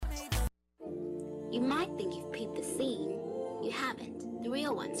You might think you've peeped the scene. You haven't. The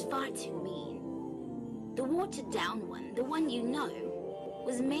real one's far too mean. The watered down one, the one you know,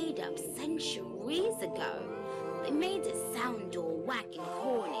 was made up centuries ago. They made it sound all whack and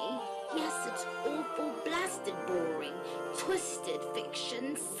corny. Yes, it's awful, blasted boring. Twisted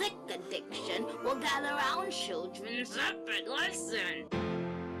fiction, sick addiction. Well, gather round, children, separate lesson.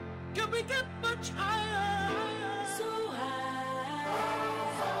 Can we get much higher? So high.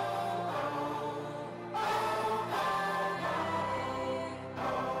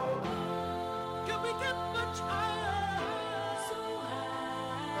 Can we get much higher? So high.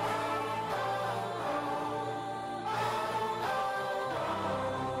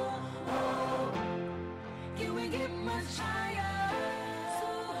 Can we get much higher? So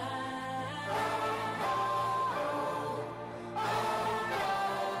high.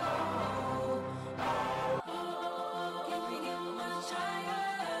 Can we get much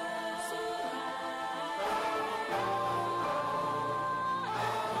higher? So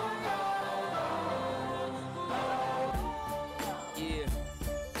Yeah.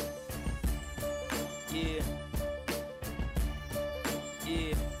 Yeah.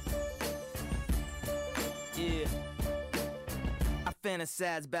 Yeah. Yeah. I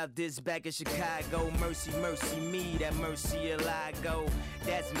fantasize about this back in Chicago. Mercy, mercy me, that mercy I go.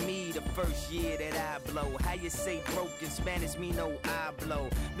 That's me the first year that I blow. How you say broke in Spanish, me no I blow.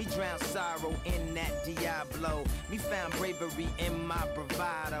 Me drown sorrow in that Diablo. Me found bravery in my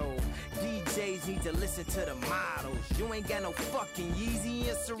bravado. DJs need to listen to the models. You ain't got no fucking Yeezy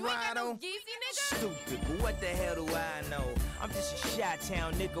and Serato. Yeezy, nigga? Stupid, but what the hell do I know? I'm just a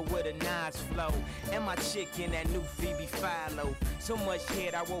Chi-Town nigga with a nice flow. And my chick in that new Phoebe Philo. So much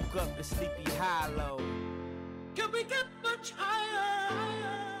head I woke up in Sleepy Hollow. Can we get much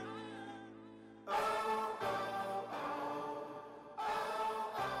higher?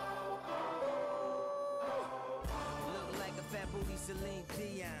 Look like a fat booty Celine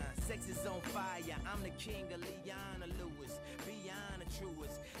Dion. Sex is on fire. I'm the king of Leona Lewis. Beyond the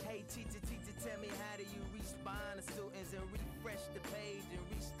truest. Hey, teacher, tell me how do you respond to students and refresh the page and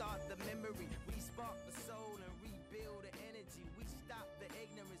restart the memory, respark the soul and rebuild the energy. We stop the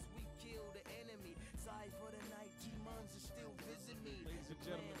ignorance, we kill the enemy. Sorry for the night, demons are still visit me. Ladies and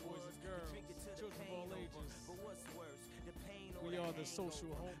gentlemen, boys and girls, children of all ages, but what's worse, the pain or we the are the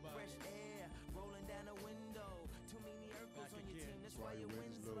Social hangover. Homebodies. Fresh air rolling down the window. Too many Urkels Back on your again. team, that's why your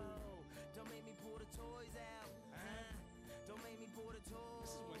wind's low. Don't make me pull the toys out. Don't make me pull the toys.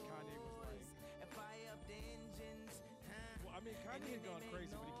 This is when Kanye was like, and fire up the engines. well, I mean, Kanye had gone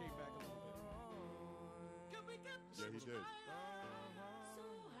crazy, but he came back a little bit. Can we get Yeah, he did. So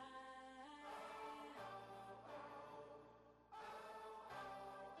high.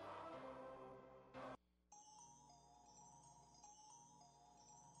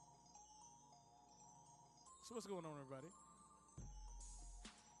 So what's going on, everybody?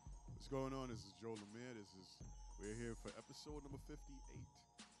 What's going on? This is Joe Lemire. We're here for episode number 58,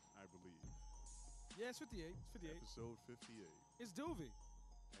 I believe. Yeah, it's 58. It's 58. Episode 58. It's Doovie.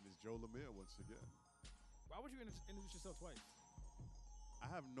 And it's Joe Lemire once again. Why would you introduce yourself twice? I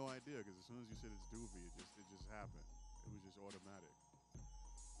have no idea because as soon as you said it's Doovie, it just happened. It was just automatic.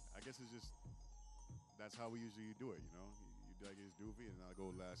 I guess it's just that's how we usually do it, you know. You like it's Doovie, and I go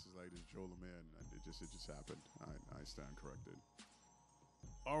last is like it's Joe Lemire, and it just happened. I stand corrected.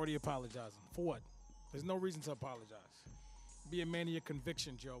 Already apologizing. For what? There's no reason to apologize. Be a man of your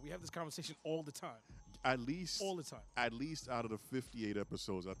conviction, Joe. We have this conversation all the time. At least All the time. At least out of the 58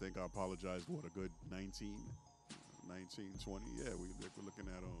 episodes, I think I apologized, what, a good 19, 20? Yeah, we're looking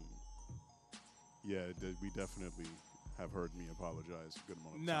at yeah, we definitely have heard me apologize a good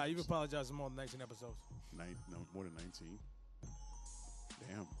amount of Nah, times. you've apologized in more than 19 episodes. No, more than 19.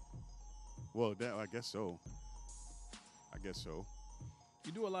 Damn. Well, I guess so.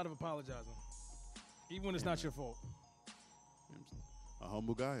 You do a lot of apologizing, even when it's not your fault. A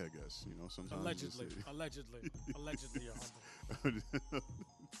humble guy, I guess. You know, sometimes. Allegedly, you're humble.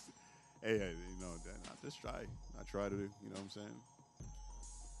 Hey, you know, I try to, you know what I'm saying?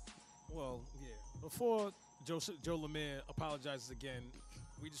 Well, yeah. Before Joe Lemire apologizes again,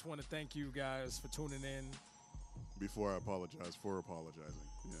 we just want to thank you guys for tuning in. Before I apologize for apologizing.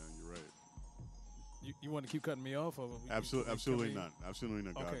 Yeah, you're right. You want to keep cutting me off? Or Absolutely not. Absolutely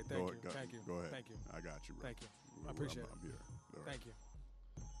not. Okay, thank you. Go ahead. Thank you. I got you, bro. Thank you. I appreciate it. I'm here. All right. Thank you.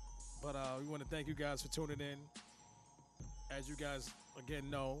 But we want to thank you guys for tuning in. As you guys again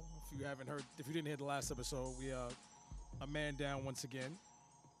know, if you didn't hear the last episode, we are a man down once again.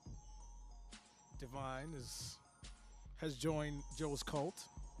 Divine has joined Joe's cult,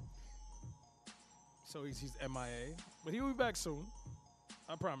 so he's MIA, but he'll be back soon.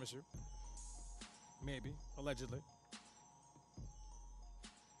 I promise you. Maybe, allegedly.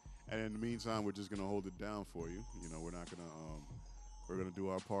 And in the meantime, we're just gonna hold it down for you. You know, we're gonna do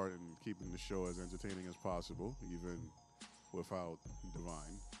our part in keeping the show as entertaining as possible, even without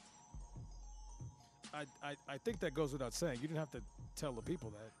Divine. I think that goes without saying. You didn't have to tell the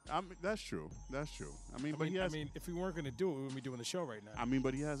people that. I mean, that's true. That's true. I mean, if we weren't going to do it, we wouldn't be doing the show right now. I mean,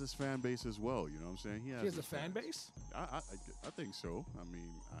 but he has his fan base as well. You know what I'm saying? He has a his fan fans. base? I think so. I mean,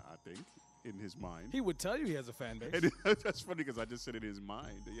 I think in his mind. He would tell you he has a fan base. That's funny because I just said in his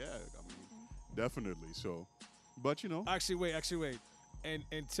mind. Yeah, I mean, definitely. So, but you know. Actually, wait.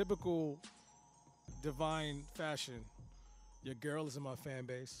 In typical Divine fashion, your girl is in my fan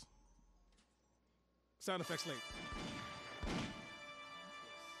base. Sound effects late.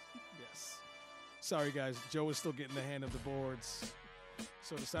 Yes. Sorry, guys. Joe is still getting the hand of the boards.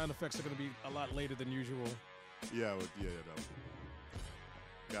 So the sound effects are going to be a lot later than usual. Yeah, that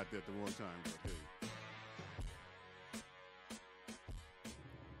got that the one time, but hey.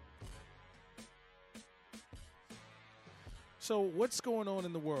 So what's going on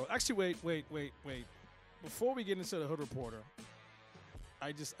in the world? Actually, wait. Before we get into the Hood Reporter,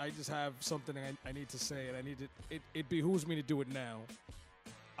 I just have something I need to say, and it behooves me to do it now.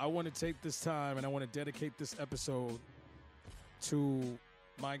 I want to take this time and I want to dedicate this episode to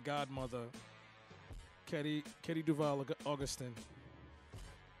my godmother, Ketty Duval Augustin,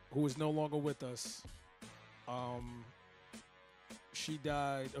 who is no longer with us. She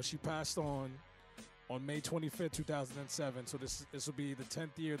passed on May 25th, 2007. So this will be the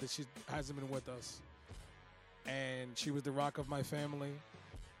 10th year that she hasn't been with us. And she was the rock of my family.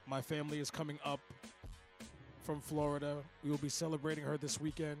 My family is coming up from Florida. We will be celebrating her this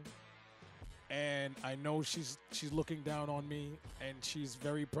weekend. And I know she's looking down on me, and she's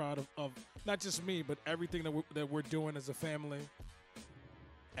very proud of not just me, but everything that we're doing as a family.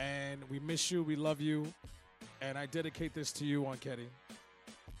 And we miss you. We love you. And I dedicate this to you, Aunt Ketty.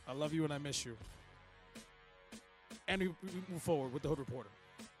 I love you and I miss you. And we move forward with the Hood Reporter.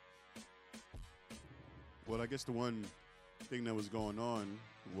 Well, I guess the one thing that was going on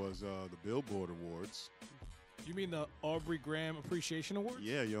was the Billboard Awards. You mean the Aubrey Graham Appreciation Awards?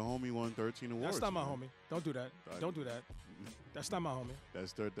 Yeah, your homie won 13 awards. That's not my homie. Don't do that. Don't do that. That's not my homie.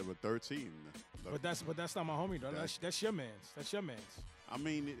 That's 13. But that's not my homie though. That's your man's. That's your man's. I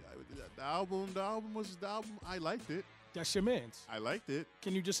mean, the album. I liked it. That's your man's. I liked it.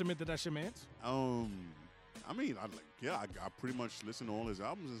 Can you just admit that that's your man's? I mean, I pretty much listen to all his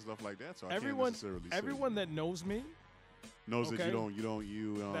albums and stuff like that. So everyone, I can't necessarily say everyone that knows me knows that you don't.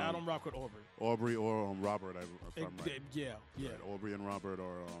 That I don't rock with Aubrey. Aubrey or Robert. If I'm right. Yeah. Right. Aubrey and Robert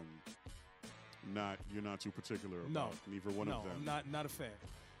are not. You're not too particular about neither one of them. No, I'm not a fan.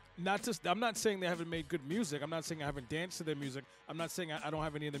 I'm not saying they haven't made good music. I'm not saying I haven't danced to their music. I'm not saying I don't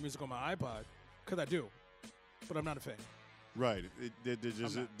have any of their music on my iPod, because I do, but I'm not a fan. Right.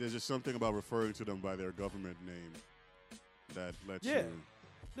 There's just something about referring to them by their government name that lets you.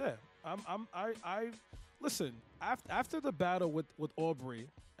 Yeah. I listen. After the battle with Aubrey,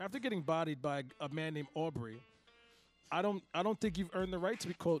 after getting bodied by a man named Aubrey, I don't think you've earned the right to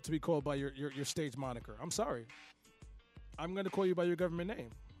be called by your stage moniker. I'm sorry. I'm going to call you by your government name.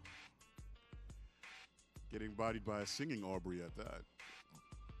 Getting bodied by a singing Aubrey at that.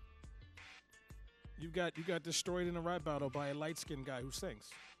 You got destroyed in a rap battle by a light-skinned guy who sings.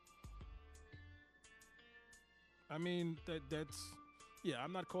 I mean that's yeah.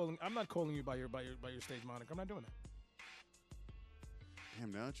 I'm not calling you by your stage moniker. I'm not doing that.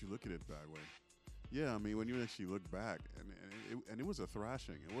 Damn, now that you look at it that way, yeah. I mean, when you actually look back, and it was a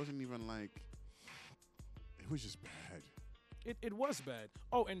thrashing. It wasn't even like it was just bad. It was bad.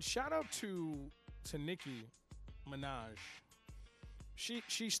 Oh, and shout out to Nicki Minaj.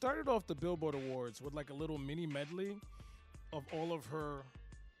 She started off the Billboard Awards with like a little mini medley of all of her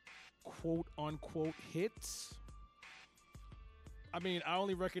quote unquote hits. I mean, I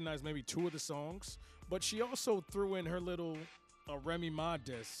only recognize maybe 2 of the songs, but she also threw in her little Remy Ma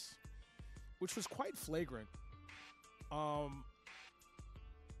diss, which was quite flagrant.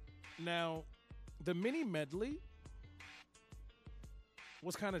 Now, the mini medley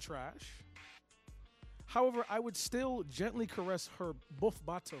was kind of trash. However, I would still gently caress her buff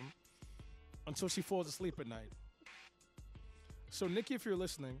bottom until she falls asleep at night. So, Nicki, if you're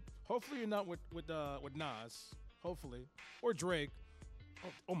listening, hopefully you're not with Nas, hopefully, or Drake.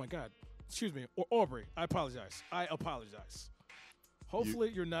 Oh my God, excuse me, or Aubrey. I apologize.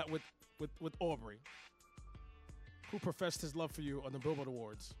 Hopefully you're not with Aubrey, who professed his love for you on the Billboard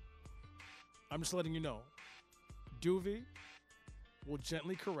Awards. I'm just letting you know. Doovie will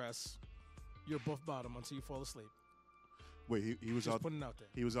gently caress your buff bottom until you fall asleep. Wait, he was Just out. putting it out there.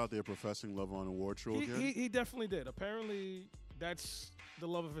 He was out there professing love on award show again. He definitely did. Apparently, that's the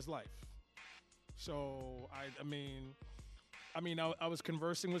love of his life. So I was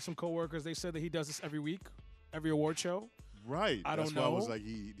conversing with some coworkers. They said that he does this every week, every award show. Right. I That's don't why know. I was like,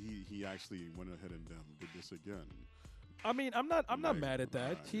 he actually went ahead and did this again. I mean, I'm not Like, mad at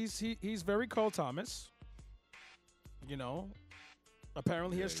that. alright. He's very Carl Thomas. You know,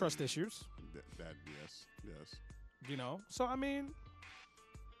 apparently he has Yeah, trust yeah. issues. That yes. You know, so I mean,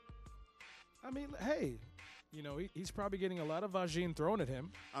 hey, you know, he's probably getting a lot of vagine thrown at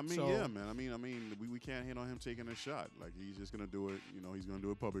him. I mean, So- yeah, man. I mean, we can't hit on him taking a shot. Like he's just gonna do it. You know, he's gonna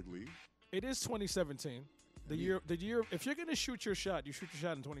do it publicly. It is 2017. The year. If you're gonna shoot your shot, you shoot your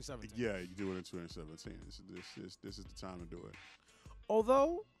shot in 2017. Yeah, you do it in 2017. This is the time to do it.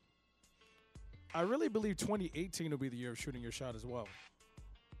 Although, I really believe 2018 will be the year of shooting your shot as well.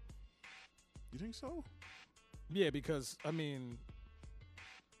 You think so? Yeah, because I mean,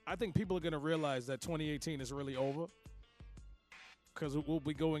 I think people are gonna realize that 2018 is really over. Because we'll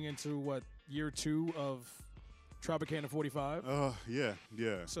be going into what, year 2 of Tropicana 45. Yeah.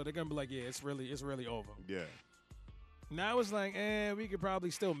 So they're gonna be like, yeah, it's really over. Yeah. Now it's like, we could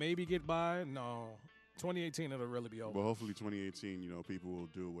probably still maybe get by. No, 2018 it'll really be over. Well, hopefully 2018, you know, people will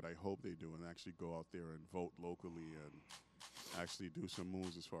do what I hope they do and actually go out there and vote locally and actually do some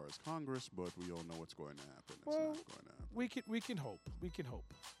moves as far as Congress. But we all know what's going to happen. It's Well, not going to happen. we can hope. We can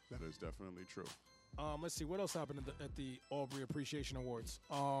hope. That is definitely true. Let's see what else happened at the Aubrey Appreciation Awards.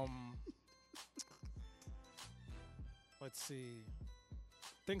 Let's see.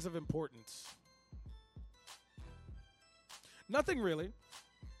 Things of importance. Nothing really.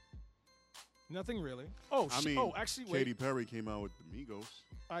 Oh, I mean, actually, wait. Katy Perry came out with the Migos.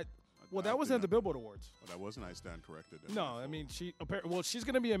 Well, that wasn't at the Billboard Awards. Oh, that wasn't. I stand corrected. then. No, I mean she's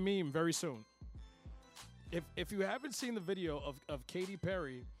gonna be a meme very soon. If you haven't seen the video of Katy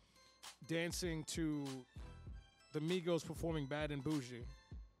Perry dancing to the Migos performing Bad and Bougie,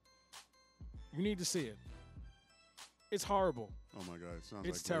 you need to see it. It's horrible, Oh my God, it sounds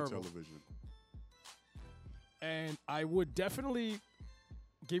It's like great terrible. television. and I would definitely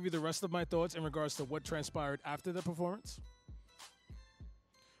give you the rest of my thoughts in regards to what transpired after the performance.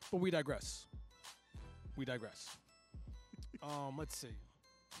 But we digress. Let's see.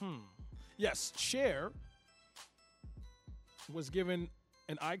 Yes, Cher was given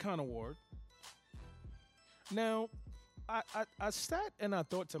an Icon Award. Now, I sat and I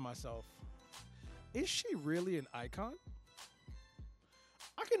thought to myself, is she really an icon?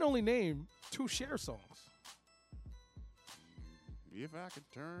 I can only name 2 Cher songs. If I could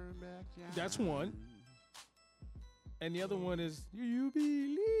turn back time. That's one. And the other one is You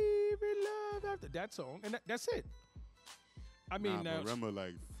Believe in Love After that song. And that's it. I mean, But remember,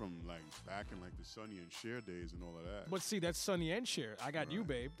 like from like back in like the Sonny and Cher days and all of that. but see, that's Sonny and Cher. I Got You, Right.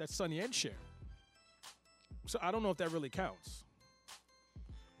 Babe. That's Sonny and Cher. So I don't know if that really counts.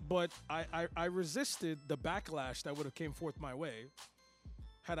 But I resisted the backlash that would have came forth my way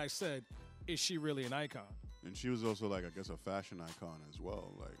had I said, is she really an icon? And she was also like, I guess, a fashion icon as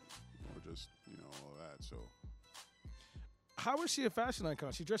well, like, or just all that. So How is she a fashion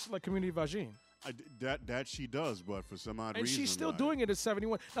icon? She dresses like Community Vagine. that she does, but for some odd And reason, she's still like, doing it at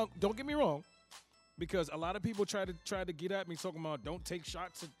 71. Now, don't get me wrong, because a lot of people try to get at me talking about don't take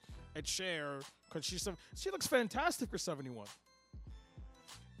shots at Cher because she looks fantastic for 71.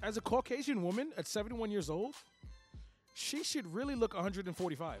 As a Caucasian woman at 71 years old, she should really look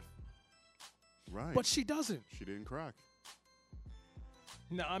 145. Right. But she doesn't. She didn't crack.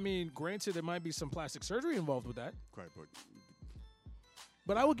 Now, I mean, granted, there might be some plastic surgery involved with that, Quite,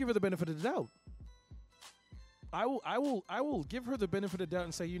 but I will give her the benefit of the doubt. I will give her the benefit of the doubt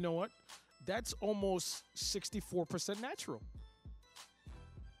and say, you know what? That's almost 64% natural.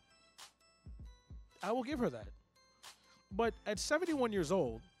 I will give her that. But at 71 years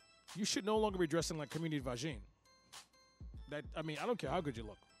old, you should no longer be dressing like Community Vagine. I don't care how good you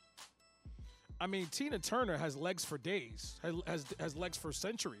look. I mean, Tina Turner has legs for days, has legs for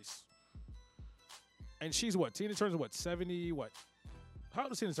centuries. And she's what? Tina Turner's what? 70 what? How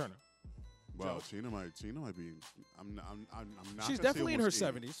old is Tina Turner? Wow, Joe? Tina might be. I'm not. She's gonna say definitely in her almost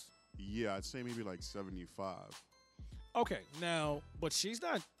 80. 70s. Yeah, I'd say maybe like 75. Okay, now, but she's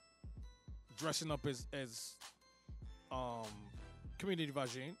not dressing up as Community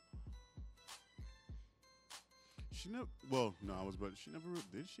Vagine. She never. Well, no, but she never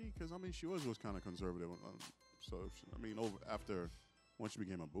did she? Because I mean, she was kind of conservative. So I mean, once she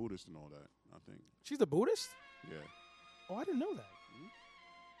became a Buddhist and all that, I think. She's a Buddhist? Yeah, Oh, I didn't know that.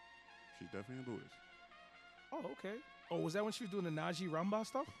 she's definitely a Buddhist. Oh, okay. Oh, was that when she was doing the Naji Ramba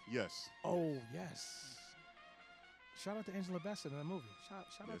stuff? Yes. Oh, yes. Shout out to Angela Bassett in that movie. Shout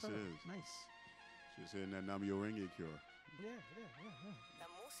out Yes, to it her. is. Nice. She's hitting that Nami Ringe cure. Yeah.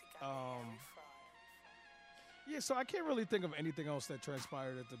 Yeah, so I can't really think of anything else that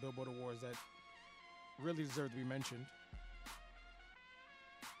transpired at the Billboard Awards that really deserved to be mentioned.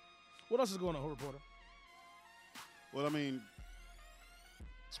 What else is going on, Reporter? Well, I mean,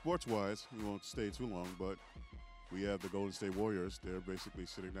 sports-wise, we won't stay too long, but we have the Golden State Warriors. They're basically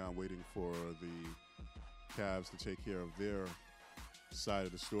sitting down waiting for the Cavs to take care of their side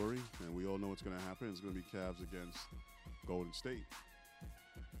of the story, and we all know what's going to happen. It's going to be Cavs against Golden State.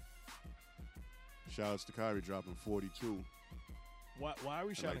 Shoutouts to Kyrie dropping 42. Why are we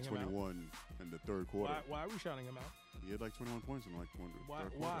and shouting like him out? 21 in the third quarter. Why are we shouting him out? He had like 21 points in like one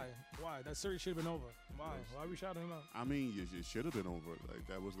third quarter. Why? That series should have been over. Why? Yes. Why are we shouting him out? I mean, it should have been over. Like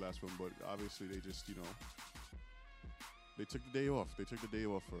that was the last one, but obviously they just, they took the day off. They took the day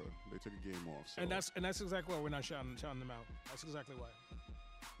off they took a game off. So And that's exactly why we're not shouting them out. That's exactly why.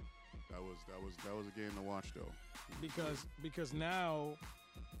 that was a game to watch though. Because now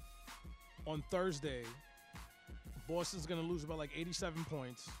on Thursday, Boston's going to lose about like 87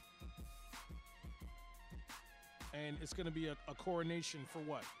 points. And it's going to be a coronation for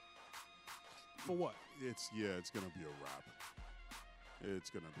what? For what? It's gonna be a wrap. It's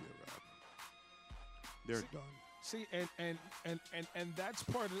gonna be a wrap. They're done. See, and that's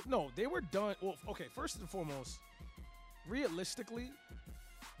part of it. No, they were done. Well, okay, first and foremost, realistically,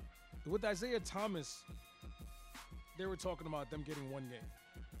 with Isaiah Thomas, they were talking about them getting one game.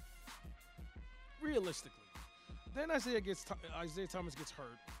 Realistically. Then Isaiah Thomas gets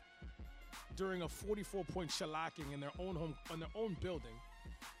hurt during a 44-point shellacking in their own building.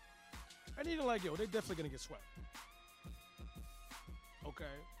 And you're like, yo, they're definitely gonna get swept. Okay.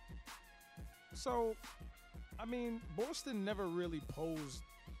 So, I mean, Boston never really posed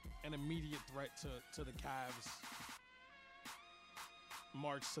an immediate threat to the Cavs'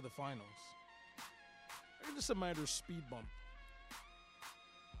 march to the finals. It's just a matter of speed bump.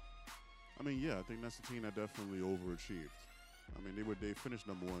 I mean, yeah, I think that's the team that definitely overachieved. I mean, they finished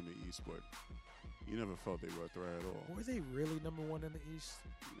number one in the East, but you never felt they were a threat at all. Were they really number one in the East?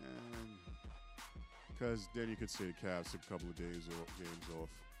 Because then you could say the Cavs took a couple of games off.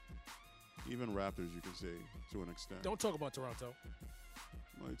 Even Raptors, you can say, to an extent. Don't talk about Toronto.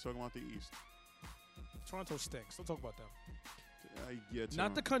 Well, you're talking about the East. Toronto stinks. Don't talk about them. Yeah,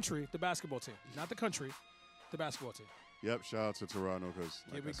 Not the country, the basketball team. Not the country, the basketball team. Yep, shout out to Toronto because,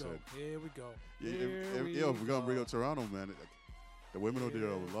 like I said. Here we go. If we're going to bring up Toronto, man, the women over there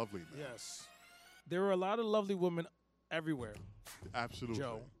are lovely, man. Yes. There are a lot of lovely women everywhere. Absolutely.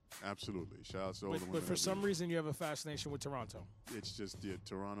 Joe. Absolutely. Shout out to all the women. But for some reason, you have a fascination with Toronto. It's just,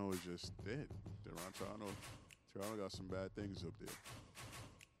 Toronto is just it. Toronto got some bad things up there.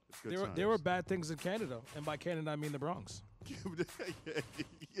 It's good There were bad things in Canada, and by Canada, I mean the Bronx.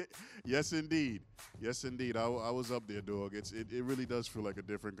 Yes, indeed. Yes, indeed. I was up there, dog. It really does feel like a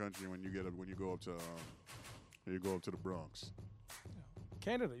different country when you go up to the Bronx.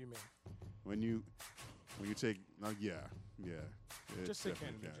 Canada, you mean? When you take yeah. It's Just say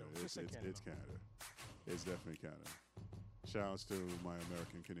definitely Canada, Joe. Just say Canada. It's Canada. It's definitely Canada. Shout outs to my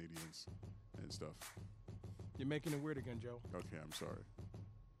American Canadians and stuff. You're making it weird again, Joe. Okay, I'm sorry.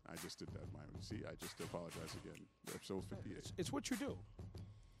 I just did that. I just apologize again. Episode 58. It's what you do.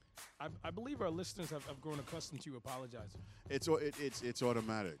 I believe our listeners have grown accustomed to you apologizing. It's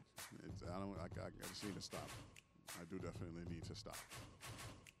automatic. I just need to stop. I do definitely need to stop.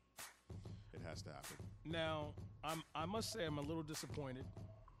 It has to happen. Now, I must say I'm a little disappointed.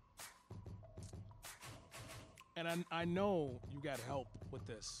 And I know you got help with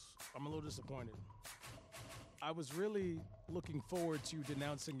this. I'm a little disappointed. I was really looking forward to you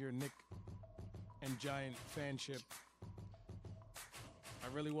denouncing your Nick and Giant fanship. I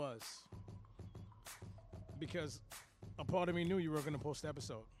really was. Because a part of me knew you were going to post the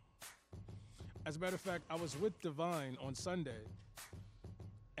episode. As a matter of fact, I was with Divine on Sunday,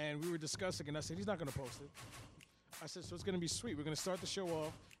 and we were discussing, and I said, he's not going to post it. I said, so it's going to be sweet. We're going to start the show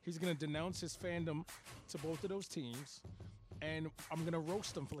off. He's going to denounce his fandom to both of those teams, and I'm going to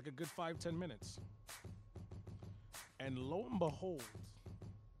roast them for like a good 5-10 minutes. And lo and behold,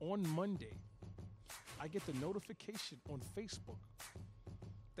 on Monday, I get the notification on Facebook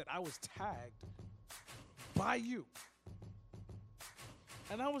that I was tagged by you.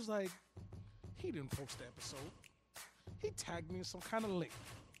 And I was like, he didn't post the episode. He tagged me in some kind of link.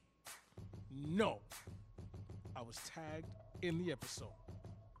 No. I was tagged in the episode.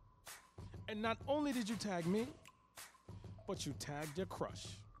 And not only did you tag me, but you tagged your crush.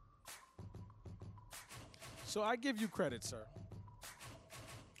 So I give you credit, sir.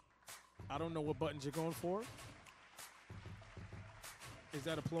 I don't know what buttons you're going for. Is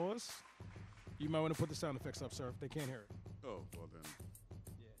that applause? You might want to put the sound effects up, sir. They can't hear it. Oh, well then.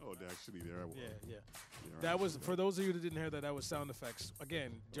 Oh, actually, there I was. Yeah. That was, for those of you that didn't hear that, that was sound effects.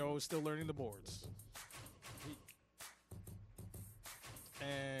 Again, Joe is still learning the boards.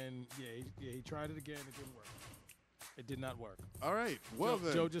 He tried it again. It didn't work. It did not work. All right. Well,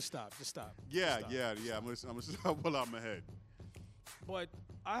 then. Joe, just stop. Yeah. Just stop. I'm gonna stop pull out my head. But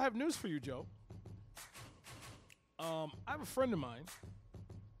I have news for you, Joe. I have a friend of mine.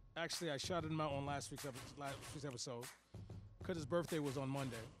 Actually, I shouted him out on last week's episode because his birthday was on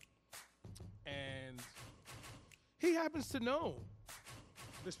Monday. And he happens to know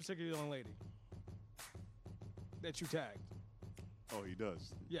this particular young lady that you tagged. Oh, he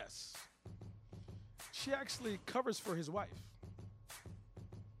does? Yes. She actually covers for his wife,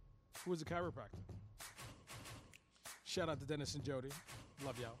 who is a chiropractor. Shout out to Dennis and Jody.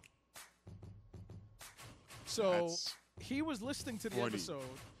 Love y'all. So he was listening to the episode,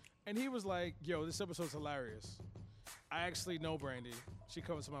 and he was like, yo, this episode's hilarious. I actually know Brandy. She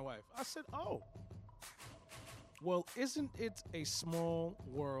covers for my wife. I said, oh. Well, isn't it a small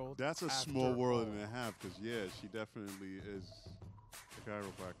world? That's a small world and a half, because, yeah, she definitely is a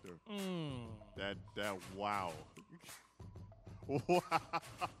chiropractor. Wow. Wow.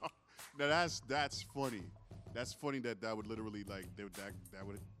 Now, that's funny. That's funny that would literally, like, that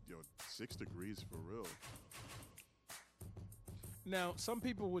would, 6 degrees for real. Now, some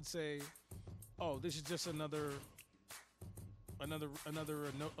people would say, "Oh, this is just another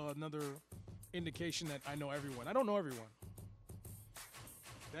indication that I know everyone." I don't know everyone.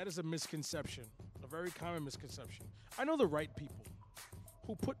 That is a misconception, a very common misconception. I know the right people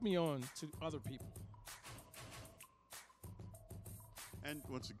who put me on to other people. And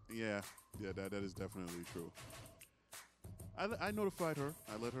that is definitely true. I notified her.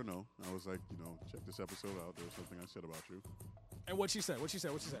 I let her know. I was like, check this episode out. There was something I said about you. And what'd she say?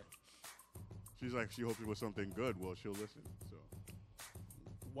 She's like, she hoped it was something good. Well, she'll listen. So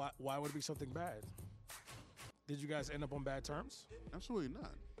why would it be something bad? Did you guys end up on bad terms? Absolutely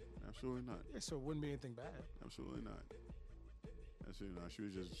not. Yeah, so it wouldn't be anything bad. Absolutely not. She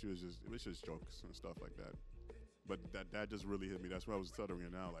was just it was just jokes and stuff like that. But that just really hit me. That's why I was stuttering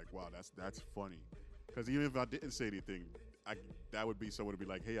it now. Like, wow, that's funny. Because even if I didn't say anything, that would be someone to be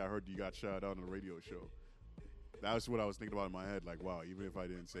like, hey, I heard you got shouted out on a radio show. That was what I was thinking about in my head. Like, wow, even if I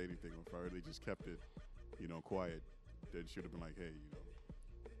didn't say anything, or if I really just kept it, quiet, then she would have been like, hey,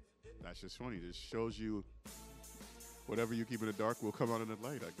 that's just funny. This shows you whatever you keep in the dark will come out in the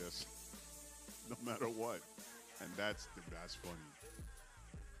light, I guess. No matter what. And that's funny.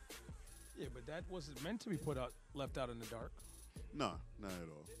 Yeah, but that wasn't meant to be left out in the dark. No, not at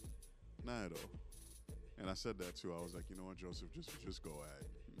all. Not at all. And I said that too. I was like, you know what, Joseph, just go ahead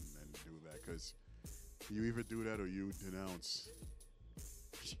and do that, because you either do that or you denounce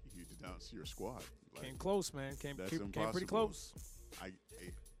your squad. Like, came close, man. Came pretty close.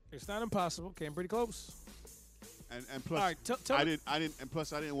 It's not impossible. Came pretty close. And plus, right, I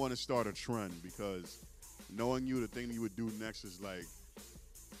didn't want to start a trend, because knowing you, the thing you would do next is like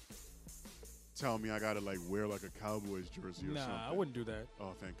tell me I gotta like wear like a Cowboys jersey or something. Nah, I wouldn't do that.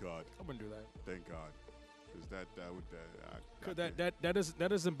 Oh, thank God. I wouldn't do that. Thank God, because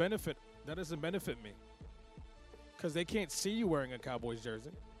that doesn't benefit me, because they can't see you wearing a Cowboys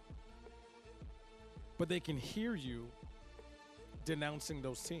jersey, but they can hear you denouncing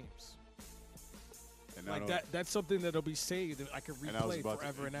those teams. And like that's something that'll be saved and I can replay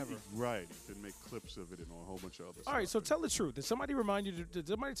forever and ever. Right, you can make clips of it and a whole bunch of other stuff. All right, so tell the truth. Did somebody remind you? Did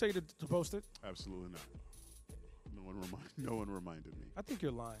somebody tell you to post it? Absolutely not. No one reminded me. I think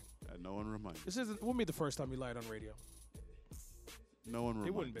you're lying. No one reminded. This wouldn't be the first time you lied on radio. No one reminded.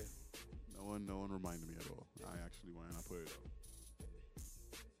 It wouldn't be. No one reminded me at all. I actually went and I put it up.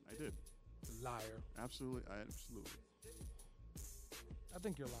 I did. Liar. Absolutely. I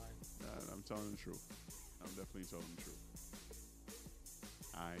think you're lying. I'm telling the truth. I'm definitely telling the truth.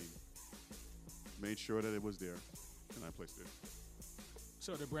 I made sure that it was there, and I placed it.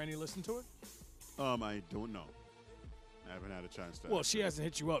 So did Brandy listen to it? I don't know. I haven't had a chance to. Well, she hasn't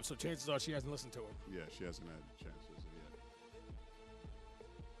hit you up, so chances are she hasn't listened to it. Yeah, she hasn't had a chance to listen yet.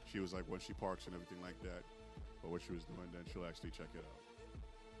 She was like, when she parks and everything like that, or what she was doing, then she'll actually check it out.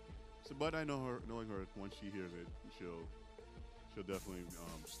 So, but I know her, knowing her, once she hears it, she'll definitely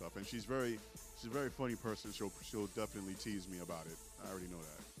stuff. And she's a very funny person. She'll definitely tease me about it. I already know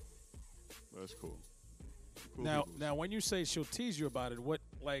that. But that's cool. Now, when you say she'll tease you about it, what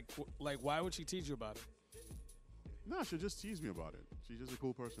why would she tease you about it? No, she'll just tease me about it. She's just a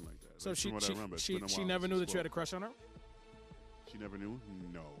cool person like that. So like, she never knew that you had a crush on her? She never knew?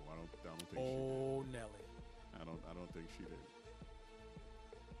 No, I don't think she did. Oh, Nelly. I don't think she did.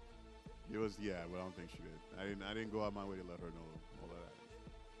 It was, yeah, but I don't think she did. I didn't go out my way to let her know all of that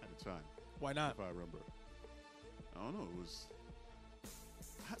at the time. Why not? If I remember. I don't know. It was.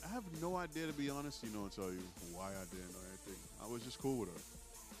 I have no idea, to be honest. You know, and tell you why I didn't or anything. I was just cool with her.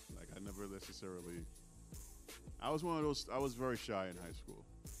 Like I never necessarily. I was one of those. I was very shy in high school.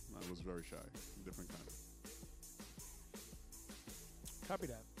 I was very shy, different kind of. Copy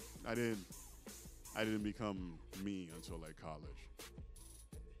that. I didn't become me until like college.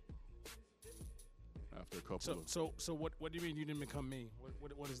 After a couple of. So what do you mean you didn't become me?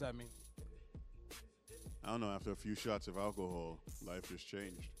 What does that mean? I don't know. After a few shots of alcohol, life just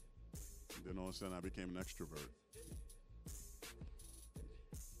changed. Then all of a sudden, I became an extrovert.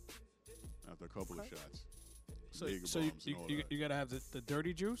 After a couple of shots. So Jaeger so bombs and all that. you gotta have the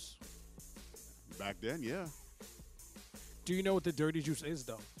dirty juice. Back then, yeah. Do you know what the dirty juice is,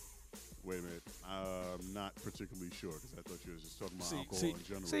 though? Wait a minute. I'm not particularly sure because I thought you were just talking about alcohol in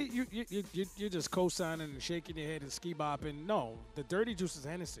general. See, you're just co-signing and shaking your head and ski bopping. No, the dirty juice is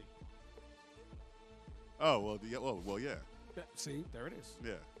Hennessy. Oh well, well, yeah, See, there it is.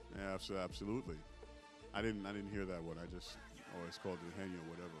 yeah, absolutely. I didn't hear that one. I just always called it Henny or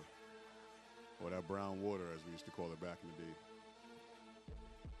whatever, or that brown water as we used to call it back in the day.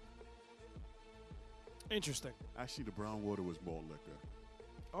 Interesting. Actually, the brown water was malt liquor.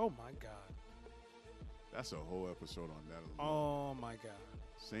 Oh my God. That's a whole episode on that alone. Oh my God.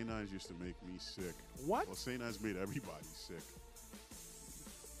 St. Ives used to make me sick. What? Well, St. Ives made everybody sick.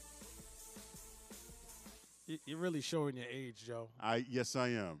 You're really showing your age, Joe. Yes, I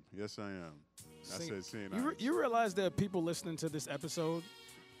am. Yes, I am. I said St. Ives. You realize there are people listening to this episode,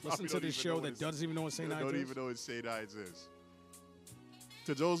 listening to this show that doesn't even know what St. Ives is? Don't even know what St. Ives is.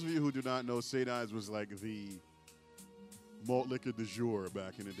 To those of you who do not know, St. Ives was like the malt liquor du jour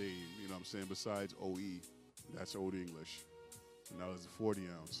back in the day. You know what I'm saying? Besides OE, that's Old English. And that was a 40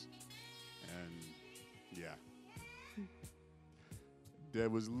 ounce. And yeah. That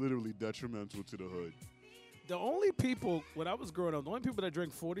was literally detrimental to the hood. The only people, when I was growing up, the only people that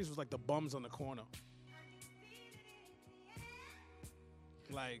drank 40s was like the bums on the corner.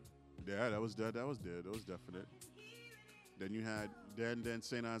 Like. Yeah, that was dead. That was definite. Then you had, then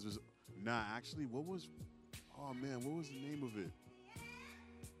St. Ives was, actually, what was the name of it?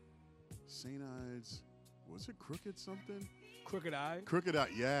 St. Ives, was it Crooked something? Crooked Eye? Crooked Eye,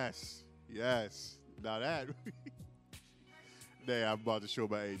 yes. Now that, I'm about to show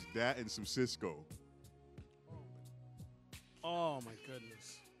my age. That and some Cisco. Oh my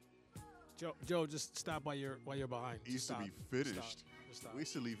goodness. Joe, just stop while you're behind. It used to be finished. Just stop. We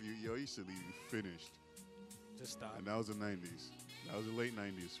used to leave you, used to leave you finished. Just stop. And that was the 90s. That was the late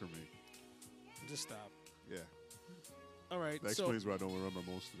 90s for me. Just stop. Yeah. All right. That explains why I don't remember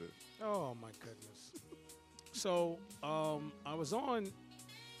most of it. Oh my goodness. So, I was on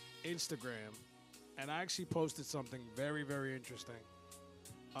Instagram, and I actually posted something very, very interesting.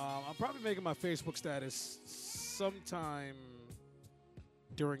 I'm probably making my Facebook status sometime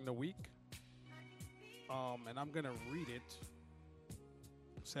during the week, and I'm gonna read it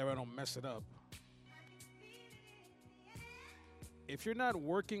so I don't mess it up. If you're not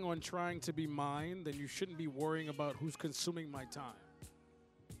working on trying to be mine, then you shouldn't be worrying about who's consuming my time.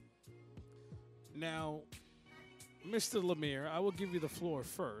 Now, Mr. Lemire, I will give you the floor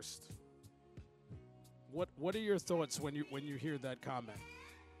first. What are your thoughts when you hear that comment?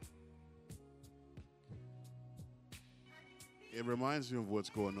 It reminds me of what's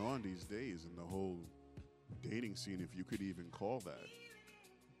going on these days in the whole dating scene, if you could even call that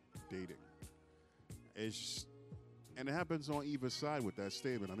dating. And it happens on either side with that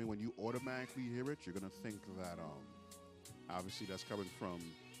statement. I mean, when you automatically hear it, you're going to think that obviously that's coming from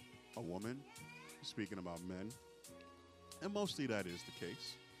a woman speaking about men. And mostly that is the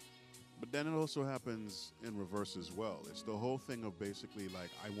case. But then it also happens in reverse as well. It's the whole thing of basically like,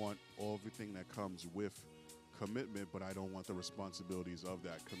 I want everything that comes with commitment, but I don't want the responsibilities of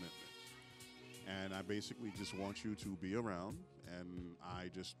that commitment. And I basically just want you to be around, and I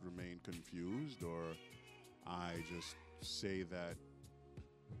just remain confused, or I just say that,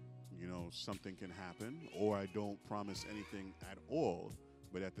 something can happen, or I don't promise anything at all,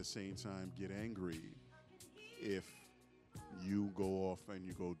 but at the same time get angry if you go off and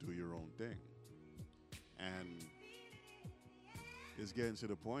you go do your own thing. And it's getting to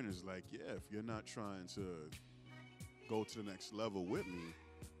the point, is like, yeah, if you're not trying to go to the next level with me,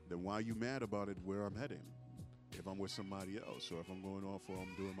 then why are you mad about it where I'm heading? If I'm with somebody else, or if I'm going off or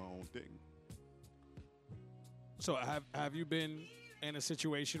I'm doing my own thing. So have you been in a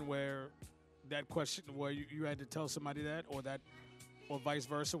situation where that question, where you had to tell somebody that, or vice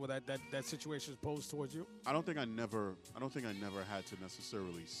versa, where that situation is posed towards you? I don't think I never had to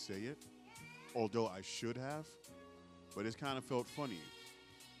necessarily say it, although I should have, but it's kind of felt funny.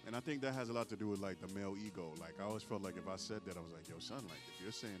 And I think that has a lot to do with like the male ego. Like I always felt like if I said that, I was like, yo, son, like if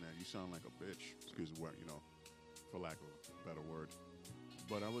you're saying that, you sound like a bitch. Excuse the word, for lack of a better word.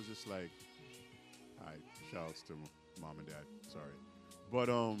 But I was just like, all right, shouts to mom and dad. Sorry. But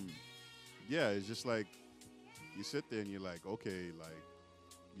yeah, it's just like you sit there and you're like, okay, like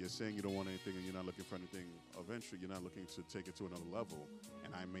you're saying you don't want anything and you're not looking for anything eventually. You're not looking to take it to another level.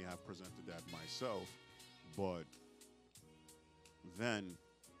 And I may have presented that myself, but then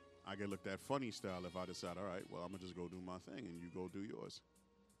I get looked at funny style if I decide, all right, well, I'm gonna just go do my thing and you go do yours.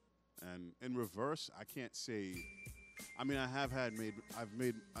 And in reverse, I can't say. I mean, I've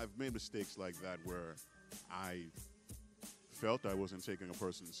made mistakes like that where I felt I wasn't taking a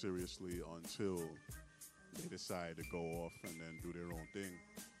person seriously until they decide to go off and then do their own thing,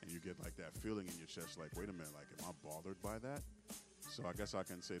 and you get like that feeling in your chest, like, wait a minute, like, am I bothered by that? So I guess I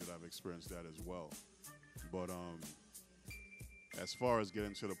can say that I've experienced that as well. But as far as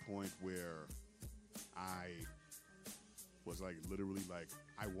getting to the point where I was like literally like,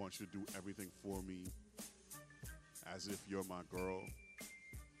 I want you to do everything for me as if you're my girl,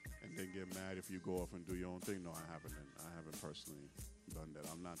 and then get mad if you go off and do your own thing. No, I haven't. I haven't personally done that.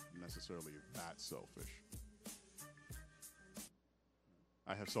 I'm not necessarily that selfish.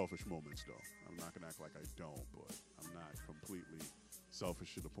 I have selfish moments, though. I'm not going to act like I don't, but I'm not completely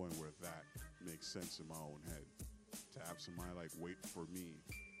selfish to the point where that makes sense in my own head. To have somebody, like, wait for me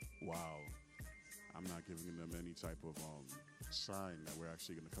while I'm not giving them any type of sign that we're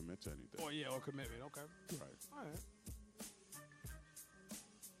actually going to commit to anything. Oh, yeah, or commitment. Okay. Right. All right.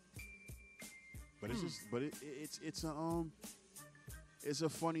 But it's just, but it's a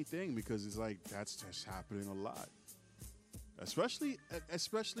funny thing because it's like that's just happening a lot, especially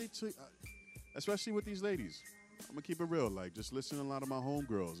with these ladies. I'm gonna keep it real. Like just listening to a lot of my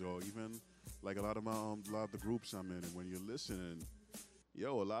homegirls, or even like a lot of the groups I'm in, and when you're listening,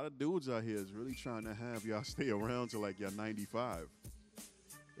 yo, a lot of dudes out here is really trying to have y'all stay around till like you're 95.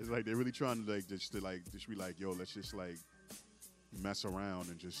 It's like they're really trying to just be like, yo, let's just like mess around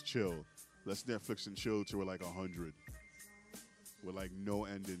and just chill. Let's Netflix and chill till we're like 100 with like no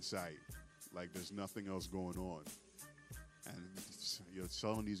end in sight. Like there's nothing else going on. And you're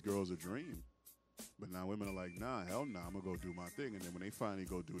selling these girls a dream. But now women are like, nah, hell nah, I'm gonna go do my thing. And then when they finally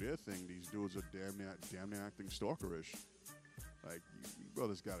go do their thing, these dudes are damn near acting stalkerish. Like, you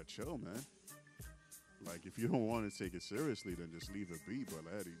brothers gotta chill, man. Like, if you don't want to take it seriously, then just leave it be. But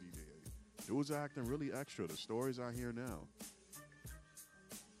dudes are acting really extra. The stories I hear now.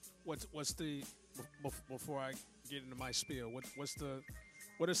 What's the before I get into my spiel? What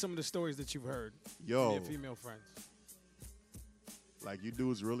are some of the stories that you've heard from your female friends? Like you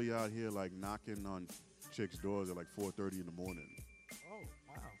dudes really out here like knocking on chicks' doors at like 4:30 in the morning. Oh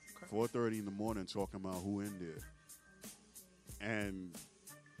wow! Okay. 4:30 in the morning talking about who in there. And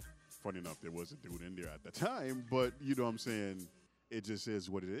funny enough, there was a dude in there at the time, but you know what I'm saying. It just is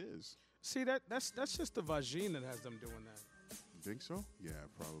what it is. See that's just the vagine that has them doing that. Think so? Yeah,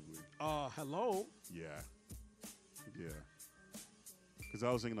 probably. Hello? Yeah. Because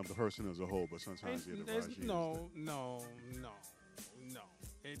I was thinking of the person as a whole, but sometimes the vagine. No.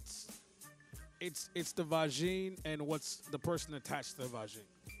 It's the vagine and what's the person attached to the vagine.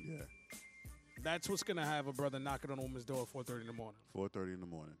 Yeah. That's what's gonna have a brother knocking on a woman's door at 4:30 in the morning. 4:30 in the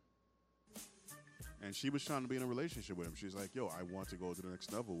morning. And she was trying to be in a relationship with him. She's like, yo, I want to go to the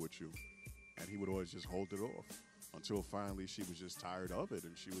next level with you. And he would always just hold it off. Until finally she was just tired of it,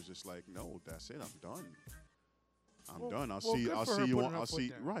 and she was just like, "No, that's it. I'm done. I'm done. I'll see you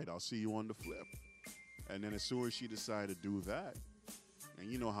on the flip." And then as soon as she decided to do that,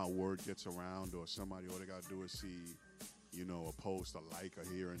 and you know how word gets around, or somebody, all they gotta do is see, a post, a like, or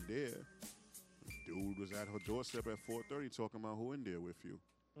here and there. Dude was at her doorstep at 4:30 talking about who in there with you,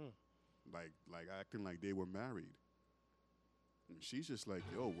 like acting like they were married. And she's just like,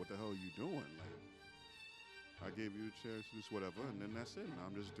 "Yo, what the hell are you doing?" Like. I gave you a chance to do whatever, and then that's it. And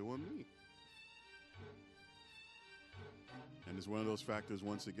I'm just doing me. And it's one of those factors,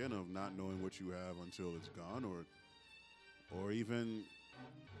 once again, of not knowing what you have until it's gone, or even,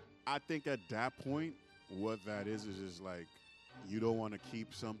 I think at that point, what that is just like, you don't want to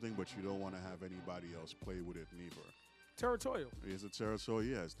keep something, but you don't want to have anybody else play with it neither. Territorial. It's a territorial,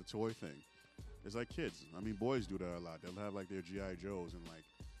 yeah, it's the toy thing. It's like kids. I mean, boys do that a lot. They'll have like their G.I. Joes and like,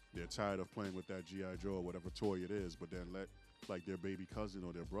 they're tired of playing with that G.I. Joe or whatever toy it is, but then let like their baby cousin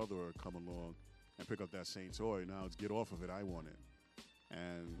or their brother come along and pick up that same toy. Now it's get off of it. I want it.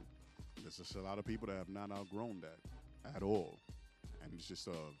 And there's just a lot of people that have not outgrown that at all. And it's just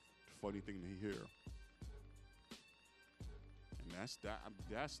a funny thing to hear. And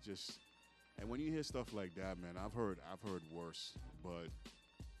that's just, And when you hear stuff like that, man, I've heard worse. But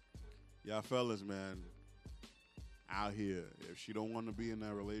y'all fellas, man, out here, if she don't want to be in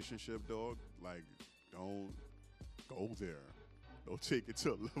that relationship, dog, like, don't go there. Don't take it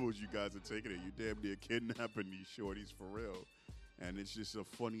to levels you guys are taking it. You damn near kidnapping these shorties for real. And it's just a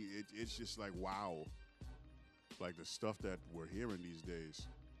funny, it's just like, wow. Like the stuff that we're hearing these days.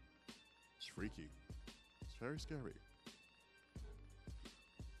 It's freaky. It's very scary.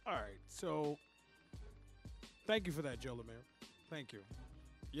 All right, so thank you for that, Joe Lemire. Thank you.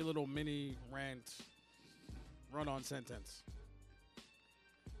 Your little mini rant, run-on sentence.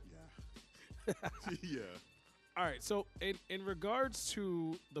 Yeah. Yeah. All right, so in regards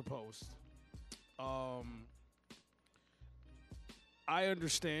to the post, I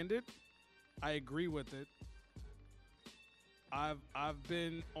understand it. I agree with it. I've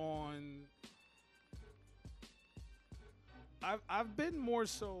been on. I've been more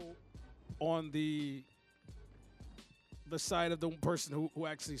so on the side of the person who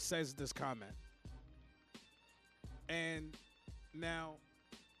actually says this comment. And now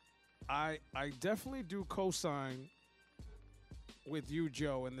I definitely do co-sign with you,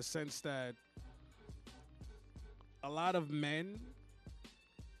 Joe, in the sense that a lot of men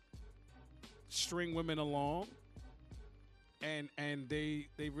string women along and they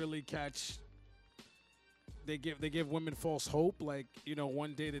really catch. They give women false hope, like, you know,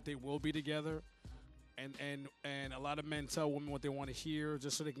 one day that they will be together, and a lot of men tell women what they want to hear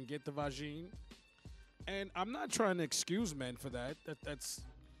just so they can get the vagine. And I'm not trying to excuse men for that.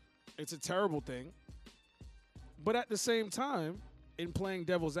 It's a terrible thing. But at the same time, in playing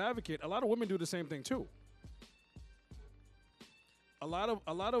devil's advocate, a lot of women do the same thing too. A lot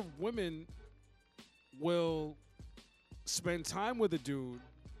of women will spend time with a dude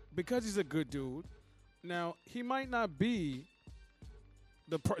because he's a good dude. Now, he might not be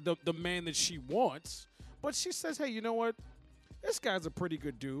the man that she wants, but she says, hey, you know what? This guy's a pretty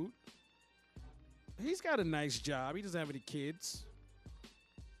good dude. He's got a nice job. He doesn't have any kids.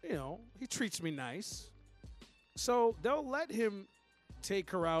 You know, he treats me nice. So they'll let him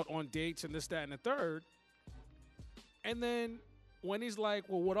take her out on dates and this, that, and the third. And then when he's like,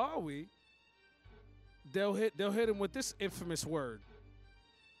 well, what are we? They'll hit him with this infamous word.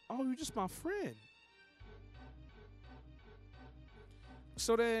 Oh, you're just my friend.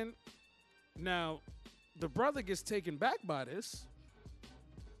 So then, now, the brother gets taken back by this,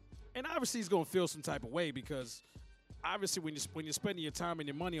 and obviously he's gonna feel some type of way because, obviously, when you're spending your time and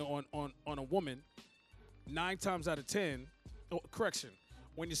your money on a woman, 9 times out of 10,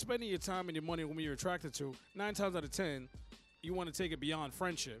 when you're spending your time and your money on a woman you're attracted to, 9 times out of 10, you want to take it beyond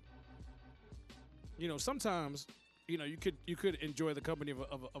friendship. You know, sometimes, you know, you could enjoy the company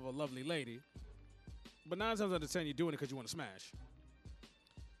of a lovely lady, but 9 times out of 10, you're doing it because you want to smash.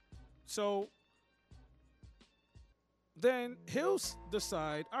 So then he'll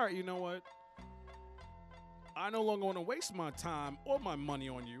decide, all right, you know what? I no longer want to waste my time or my money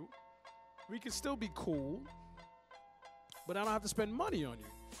on you. We can still be cool, but I don't have to spend money on you.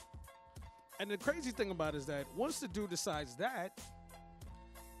 And the crazy thing about it is that once the dude decides that,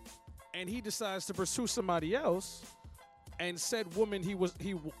 and he decides to pursue somebody else, and said woman he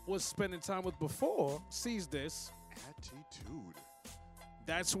was spending time with before sees this attitude,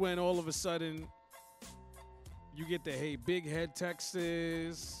 that's when all of a sudden you get the hey big head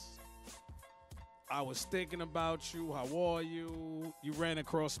texts. I was thinking about you. How are you? You ran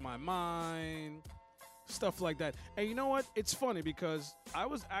across my mind. Stuff like that. And you know what? It's funny because I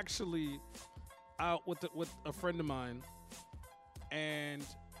was actually out with a friend of mine, and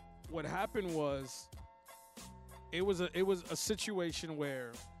what happened was it was a situation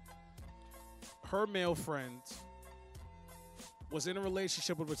where her male friend was in a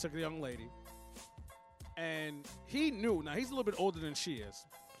relationship with a particular young lady, and he knew. Now he's a little bit older than she is.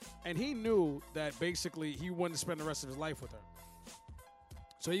 And he knew that basically he wanted to spend the rest of his life with her.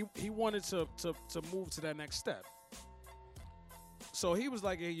 So he wanted to move to that next step. So he was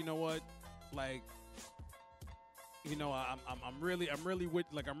like, hey, you know what? Like, you know, I'm really with,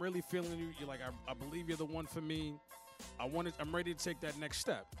 like, I'm really feeling you. You're like, I believe you're the one for me. I'm ready to take that next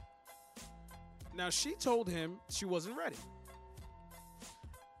step. Now she told him she wasn't ready.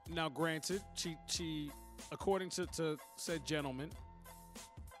 Now granted, she according to said gentleman,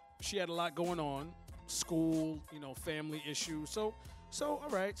 she had a lot going on, school, you know, family issues. So all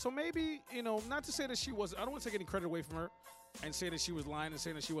right. So maybe, you know, not to say that she wasn't. I don't want to take any credit away from her, and say that she was lying and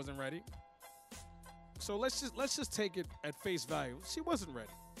saying that she wasn't ready. So let's just take it at face value. She wasn't ready.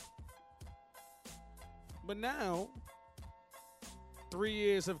 But now, 3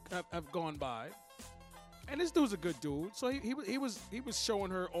 years have gone by, And this dude's a good dude. So he was showing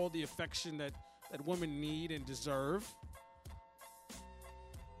her all the affection that women need and deserve.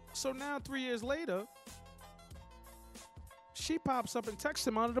 So now 3 years later, she pops up and texts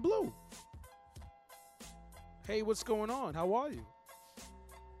him out of the blue. Hey, what's going on? How are you?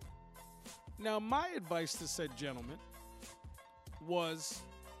 Now, my advice to said gentleman was,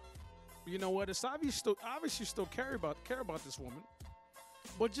 you know what? It's obvious you still care about this woman,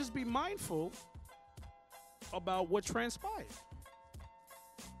 but just be mindful about what transpired.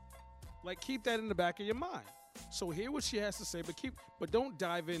 Like, keep that in the back of your mind. So hear what she has to say, but don't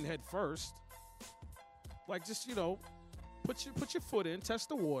dive in head first. Like, just, you know, put your foot in, test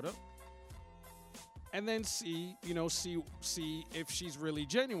the water, and then see if she's really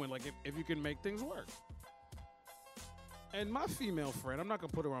genuine, like if you can make things work. And my female friend, I'm not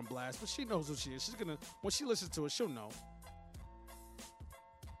gonna put her on blast, but she knows who she is. She's gonna, when she listens to it, she'll know.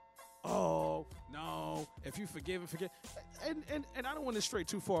 Oh no, if you forgive and forget, and I don't want to stray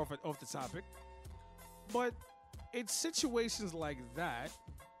too far off the topic, but it's situations like that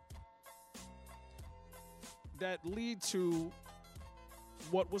lead to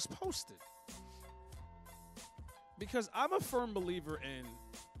what was posted. Because I'm a firm believer in,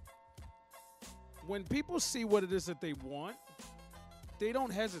 when people see what it is that they want, they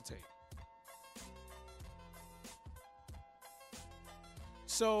don't hesitate.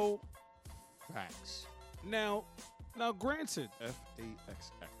 So, Facts. now granted,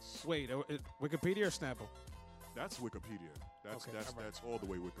 FAXX. wait, Wikipedia or Snapple? That's Wikipedia. That's Okay, all right. that's all the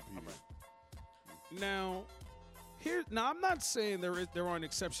way Wikipedia. Now, I'm not saying there aren't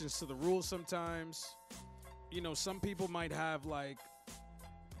exceptions to the rule sometimes. You know, some people might have like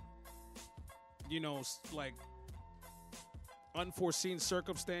unforeseen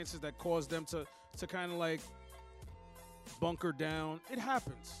circumstances that cause them to kind of like bunker down. It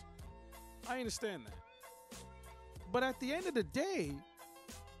happens. I understand that. But at the end of the day,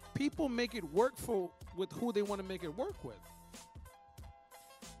 people make it work with who they want to make it work with.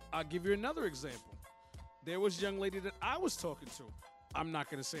 I'll give you another example. There was a young lady that I was talking to. I'm not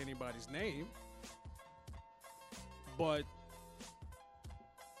going to say anybody's name. But,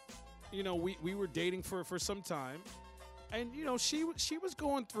 you know, we were dating for some time. And, you know, she was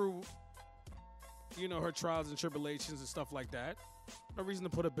going through, you know, her trials and tribulations and stuff like that. No reason to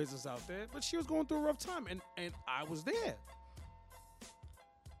put her business out there. But she was going through a rough time. And I was there.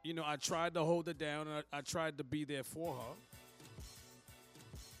 You know, I tried to hold her down. And I tried to be there for her.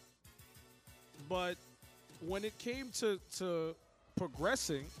 But when it came to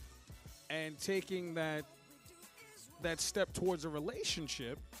progressing and taking that step towards a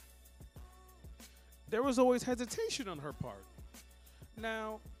relationship, there was always hesitation on her part.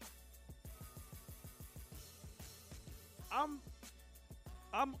 Now,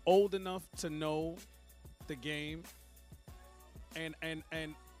 I'm old enough to know the game, and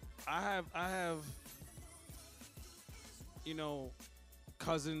I have you know,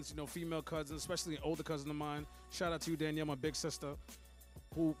 cousins, you know, female cousins, especially an older cousin of mine. Shout out to you, Danielle, my big sister,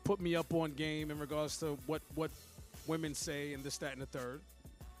 who put me up on game in regards to what women say and this, that, and the third.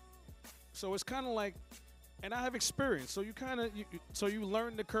 So it's kind of like, and I have experience, so you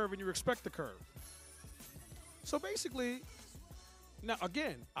learn the curve and you respect the curve. So basically, now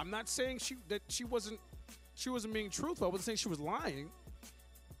again, I'm not saying she wasn't being truthful. I wasn't saying she was lying,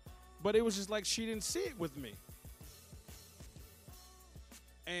 but it was just like she didn't see it with me.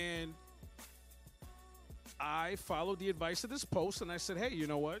 And I followed the advice of this post, and I said, hey, you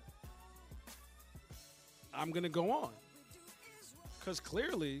know what? I'm going to go on. Because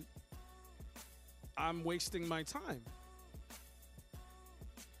clearly, I'm wasting my time.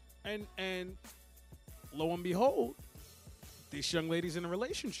 And lo and behold, this young lady's in a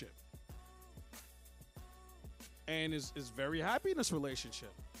relationship. And is very happy in this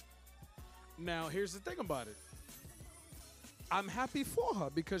relationship. Now, here's the thing about it. I'm happy for her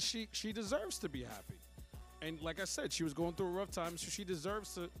because she deserves to be happy. And like I said, she was going through a rough time, so she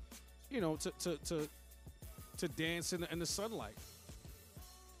deserves to, you know, to dance in the sunlight.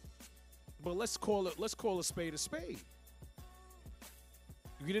 But let's call a spade a spade.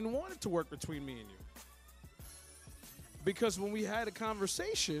 You didn't want it to work between me and you. Because when we had a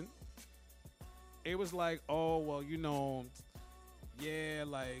conversation, it was like, oh, well, you know, yeah,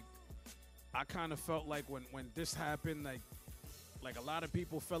 like, I kind of felt like when this happened, like a lot of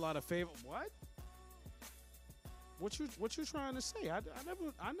people fell out of favor. What? What you trying to say? I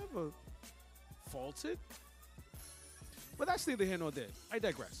never faulted. But that's neither here nor there. I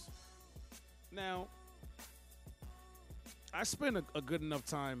digress. Now, I spend a good enough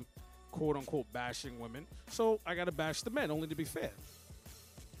time, quote unquote, bashing women, so I gotta bash the men, only to be fair.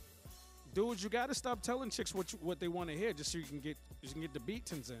 Dudes, you gotta stop telling chicks what they want to hear just so you can get the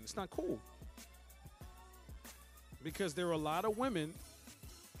beatings in. It's not cool. Because there are a lot of women,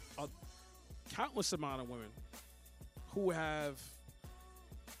 a countless amount of women, who have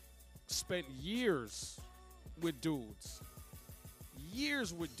spent years with dudes,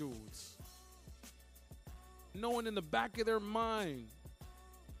 knowing in the back of their mind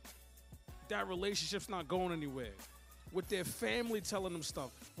that relationship's not going anywhere, with their family telling them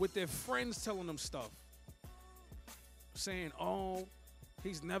stuff, with their friends telling them stuff, saying, "Oh,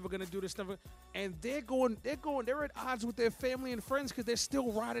 he's never gonna do this, never." And they're at odds with their family and friends because they're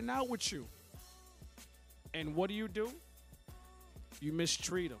still riding out with you. And what do? You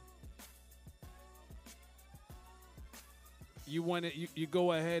mistreat them. You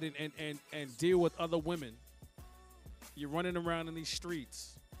go ahead and deal with other women. You're running around in these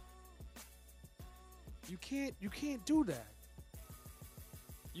streets. You can't do that.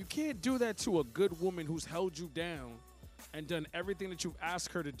 You can't do that to a good woman who's held you down and done everything that you've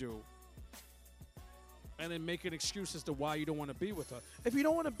asked her to do, and then make an excuse as to why you don't want to be with her. If you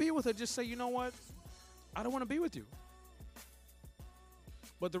don't want to be with her, just say, you know what? I don't want to be with you.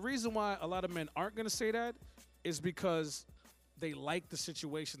 But the reason why a lot of men aren't going to say that is because they like the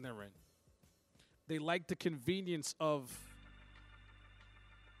situation they're in. They like the convenience of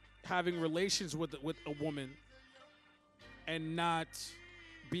having relations with a woman and not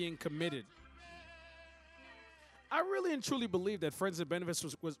being committed. I really and truly believe that Friends and Benefits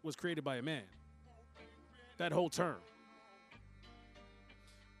was created by a man. That whole term.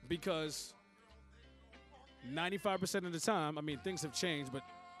 Because 95% of the time, I mean, things have changed, but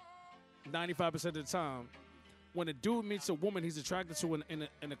 95% of the time, when a dude meets a woman he's attracted to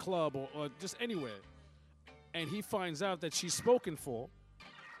in a club or just anywhere, and he finds out that she's spoken for,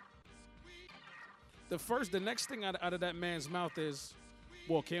 the next thing out of that man's mouth is,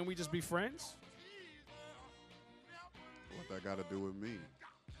 well, can't we just be friends? What that got to do with me?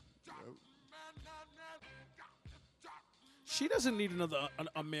 Yep. She doesn't need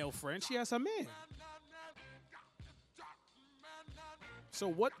a male friend. She has a man. So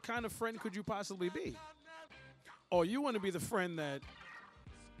what kind of friend could you possibly be? Or you want to be the friend that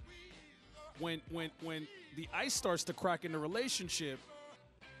when the ice starts to crack in the relationship,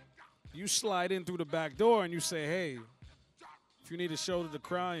 you slide in through the back door and you say, hey, if you need a shoulder to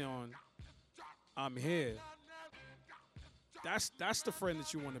cry on, I'm here. That's the friend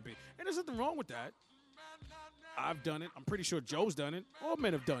that you want to be. And there's nothing wrong with that. I've done it. I'm pretty sure Joe's done it. All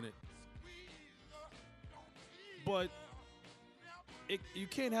men have done it. But you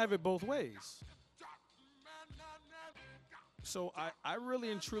can't have it both ways. So I really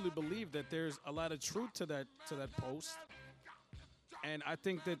and truly believe that there's a lot of truth to that post. And I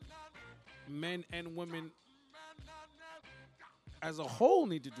think that men and women as a whole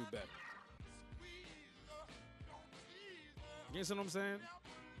need to do better. You see what I'm saying?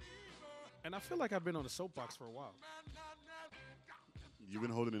 And I feel like I've been on the soapbox for a while. You've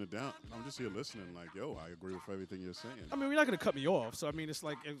been holding it down. I'm just here listening like, yo, I agree with everything you're saying. I mean, you're not going to cut me off. So, I mean, it's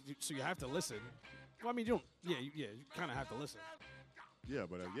like, so you have to listen. Well, I mean, you don't, you kind of have to listen. Yeah,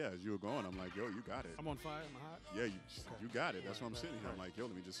 but as you were going, I'm like, yo, you got it. I'm on fire. I'm hot. Yeah, you got it. That's why I'm sitting here. I'm like, yo,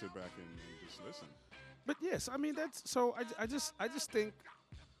 let me just sit back and just listen. But yes, I mean, that's, so I just think,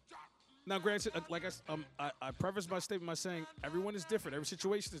 now granted, like I prefaced my statement by saying everyone is different. Every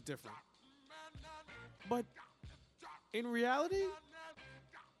situation is different. But in reality,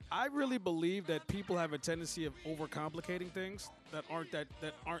 I really believe that people have a tendency of overcomplicating things that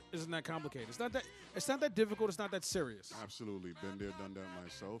isn't that complicated. It's not that difficult. It's not that serious. Absolutely, been there, done that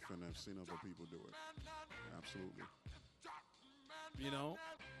myself, and I've seen other people do it. Absolutely. You know,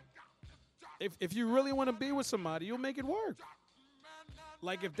 if you really want to be with somebody, you'll make it work.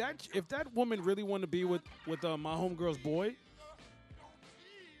 Like if that woman really wanted to be with my homegirl's boy,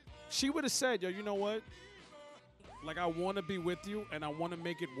 she would have said, yo, you know what? Like, I want to be with you, and I want to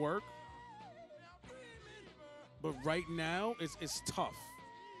make it work. But right now, it's tough.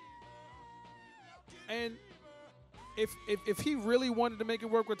 And if he really wanted to make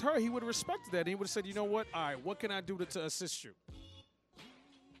it work with her, he would have respected that. And he would have said, you know what? All right, what can I do to assist you?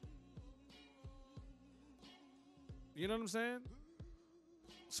 You know what I'm saying?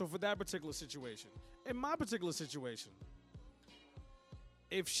 So for that particular situation, in my particular situation,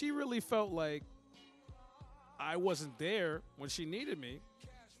 if she really felt like I wasn't there when she needed me,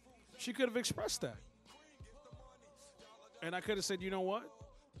 she could have expressed that. And I could have said, you know what?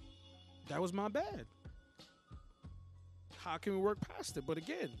 That was my bad. How can we work past it? But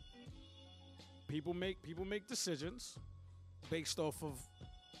again, people make decisions based off of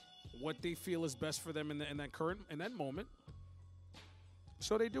what they feel is best for them in that moment.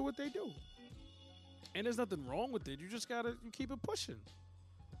 So they do what they do. And there's nothing wrong with it. You just gotta keep it pushing.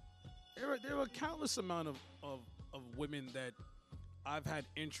 There are countless amount of women that I've had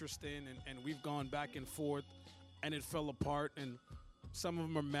interest in, and we've gone back and forth, and it fell apart. And some of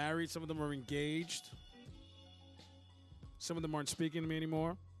them are married, some of them are engaged, some of them aren't speaking to me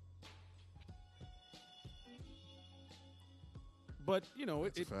anymore. But you know,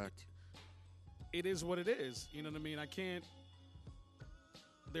 That's a fact. It is what it is. You know what I mean? I can't.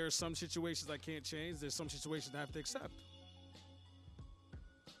 There are some situations I can't change. There's some situations I have to accept.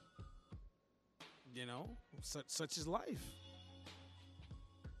 You know, such is life.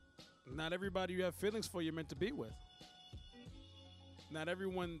 Not everybody you have feelings for you're meant to be with. Not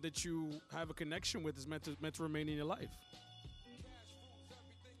everyone that you have a connection with is meant to remain in your life.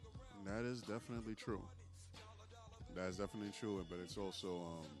 That is definitely true. That's definitely true, but it's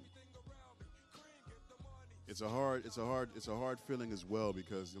also it's a hard feeling as well,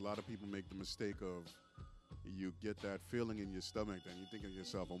 because a lot of people make the mistake of, you get that feeling in your stomach and you think of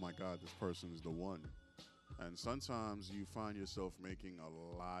yourself, oh my God, this person is the one. And sometimes you find yourself making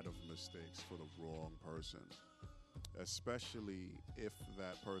a lot of mistakes for the wrong person, especially if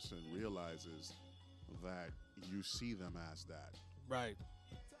that person realizes that you see them as that. Right.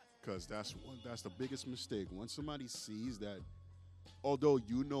 Because that's the biggest mistake. Once somebody sees that, although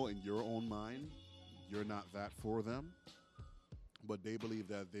you know in your own mind you're not that for them, but they believe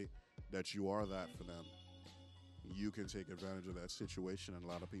that you are that for them, you can take advantage of that situation, and a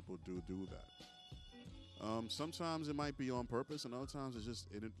lot of people do that. Sometimes it might be on purpose, and other times it just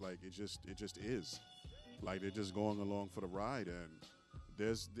is. Like they're just going along for the ride, and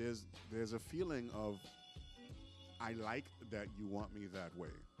there's a feeling of, I like that you want me that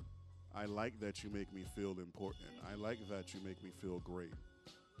way. I like that you make me feel important. I like that you make me feel great.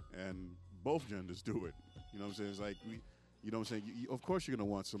 And both genders do it. You know what I'm saying? It's like you know what I'm saying? Of course you're going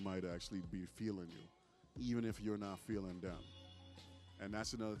to want somebody to actually be feeling you, even if you're not feeling them. And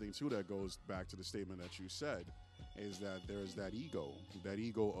that's another thing, too, that goes back to the statement that you said, is that there's that ego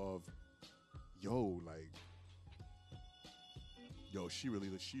of, she's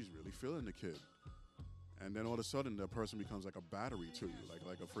really feeling the kid. And then all of a sudden, that person becomes like a battery to you,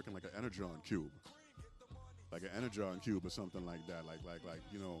 like an energon cube. Like an energon cube or something like that. Like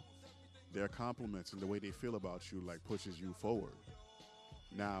you know, their compliments and the way they feel about you, like, pushes you forward.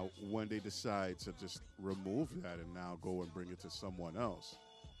 Now, when they decide to just remove that and now go and bring it to someone else,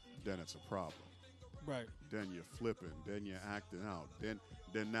 then it's a problem. Right. Then you're flipping. Then you're acting out. Then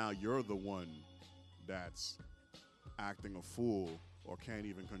now you're the one that's acting a fool or can't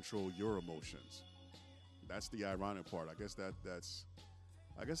even control your emotions. That's the ironic part. I guess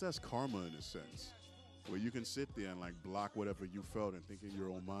that's karma in a sense, where you can sit there and like block whatever you felt and think in your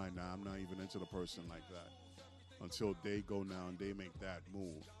own mind, nah, I'm not even into the person like that, until they go now and they make that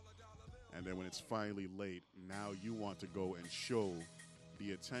move. And then when it's finally late, now you want to go and show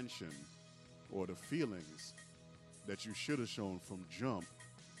the attention or the feelings that you should have shown from jump,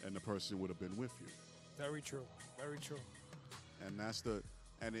 and the person would have been with you. Very true. Very true.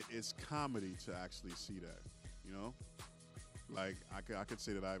 And it's comedy to actually see that, you know? Like, I could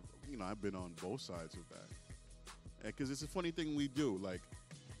say that I've been on both sides of that. Because it's a funny thing we do. Like,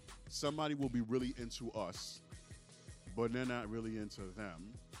 somebody will be really into us, but they're not really into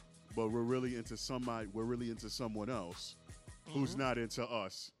them. But we're really into someone else who's not into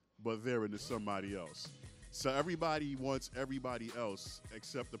us, but they're into somebody else. So everybody wants everybody else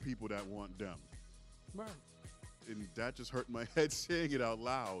except the people that want them. Right. And that just hurt my head saying it out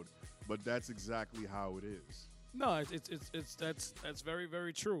loud, but that's exactly how it is. No, that's very,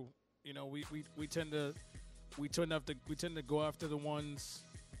 very true. You know, we tend to go after the ones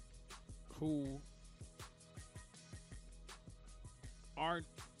who aren't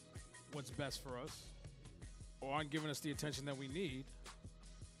what's best for us, or aren't giving us the attention that we need,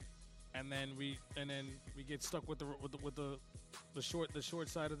 and then we get stuck with the short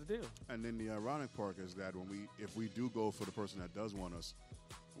side of the deal. And then the ironic part is that if we do go for the person that does want us,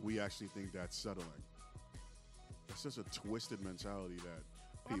 we actually think that's settling. It's just a twisted mentality that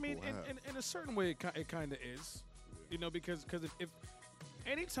people have. In a certain way, it kind of is, you know, because if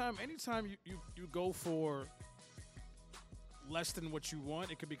anytime you go for less than what you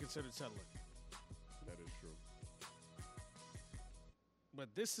want, it could be considered settling. That is true.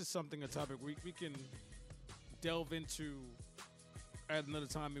 But this is a topic we can delve into at another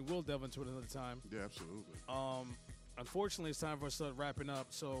time. We will delve into it another time. Yeah, absolutely. Unfortunately, it's time for us to start wrapping up.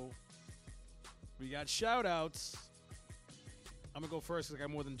 So we got shout outs. I'm gonna go first because I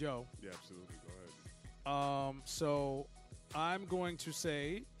got more than Joe. Yeah, absolutely. Go ahead. So I'm going to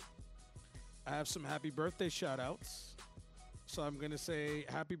say I have some happy birthday shout outs. So I'm going to say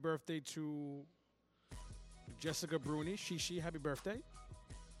happy birthday to Jessica Bruni. Shishi, happy birthday.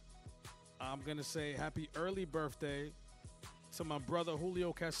 I'm going to say happy early birthday to my brother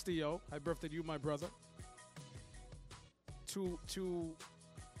Julio Castillo. Happy birthday to you, my brother. To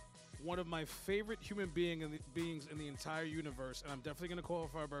one of my favorite human beings in the entire universe, and I'm definitely going to call her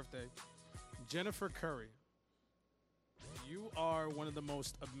for her birthday, Jennifer Curry. You are one of the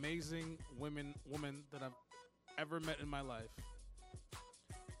most amazing women that I've ever met in my life.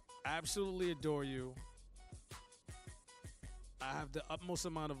 Absolutely adore you. I have the utmost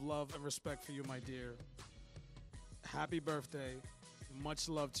amount of love and respect for you, my dear. Happy birthday. Much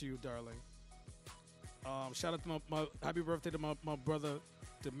love to you, darling. Shout out to my happy birthday to my brother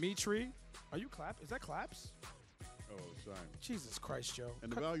Dimitri. Are you clap? Is that claps? Oh, sorry. Jesus Christ, Joe.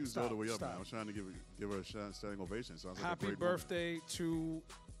 And the value's all the way up, man. I was trying to give her a standing ovation. Sounds like happy a great birthday to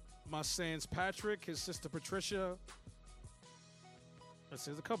my sans Patrick, his sister Patricia. Let's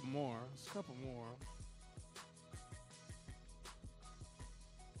see, there's a couple more.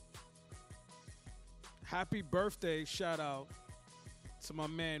 Happy birthday, shout out to my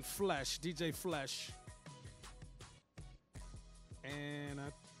man Flesh, DJ Flesh. And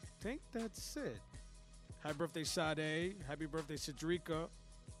I think that's it. Happy birthday, Sade. Happy birthday, Cedrica.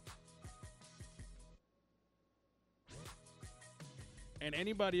 And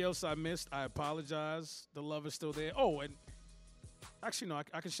anybody else I missed, I apologize. The love is still there. Oh, and actually, no,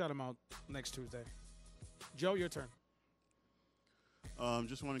 I can shout them out next Tuesday. Joe, your turn.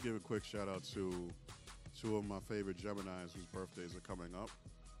 Just want to give a quick shout out to two of my favorite Geminis whose birthdays are coming up.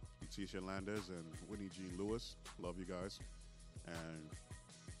 Tisha Landers and Winnie Jean Lewis. Love you guys. And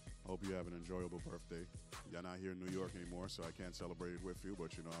hope you have an enjoyable birthday. You're not here in New York anymore, so I can't celebrate it with you,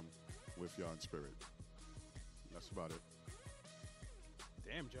 but you know I'm with y'all in spirit. That's about it.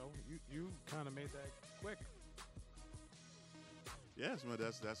 Damn, Joe, you kind of made that quick. Yeah, it's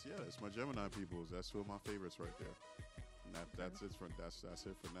my Gemini peoples. That's two of my favorites right there. And that's it for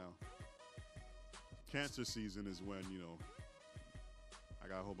now. Cancer season is when, you know, I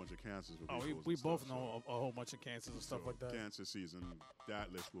got a whole bunch of cancers with people. We both know a whole bunch of cancers and stuff like that. Cancer season,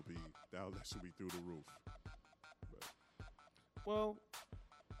 that list will be through the roof. But. Well,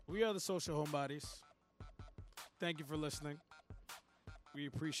 we are the Social Homebodies. Thank you for listening. We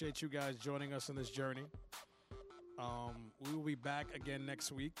appreciate you guys joining us on this journey. We will be back again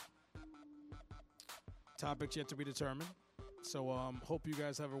next week. Topics yet to be determined. So hope you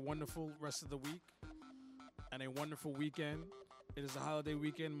guys have a wonderful rest of the week and a wonderful weekend. It is a holiday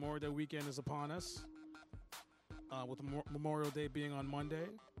weekend. Memorial Day weekend is upon us, with Memorial Day being on Monday.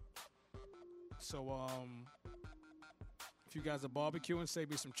 So if you guys are barbecuing, save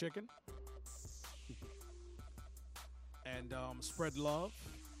me some chicken. And spread love.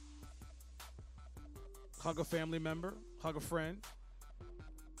 Hug a family member. Hug a friend.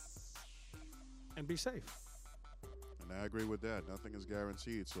 And be safe. And I agree with that. Nothing is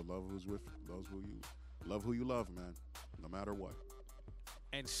guaranteed. So love who you love, man. No matter what.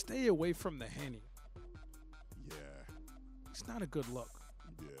 And stay away from the Henny. Yeah. It's not a good look.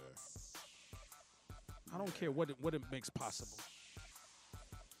 Yeah. I don't care what it makes possible.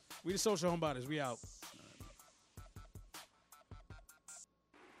 We the Social Homebodies. We out.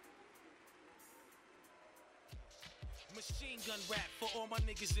 Machine gun rap for all my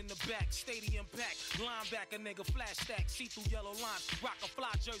niggas in the back. Stadium pack, linebacker nigga, flash stack, see through yellow lines. Rock a fly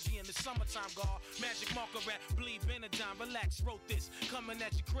jersey in the summertime, guard. Magic marker rap, bleed Benadine, relax, wrote this. Coming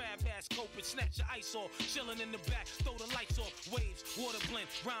at your crab ass, coping, snatch your ice off. Chilling in the back, throw the lights off. Waves, water blend,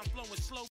 rhyme flowing slow.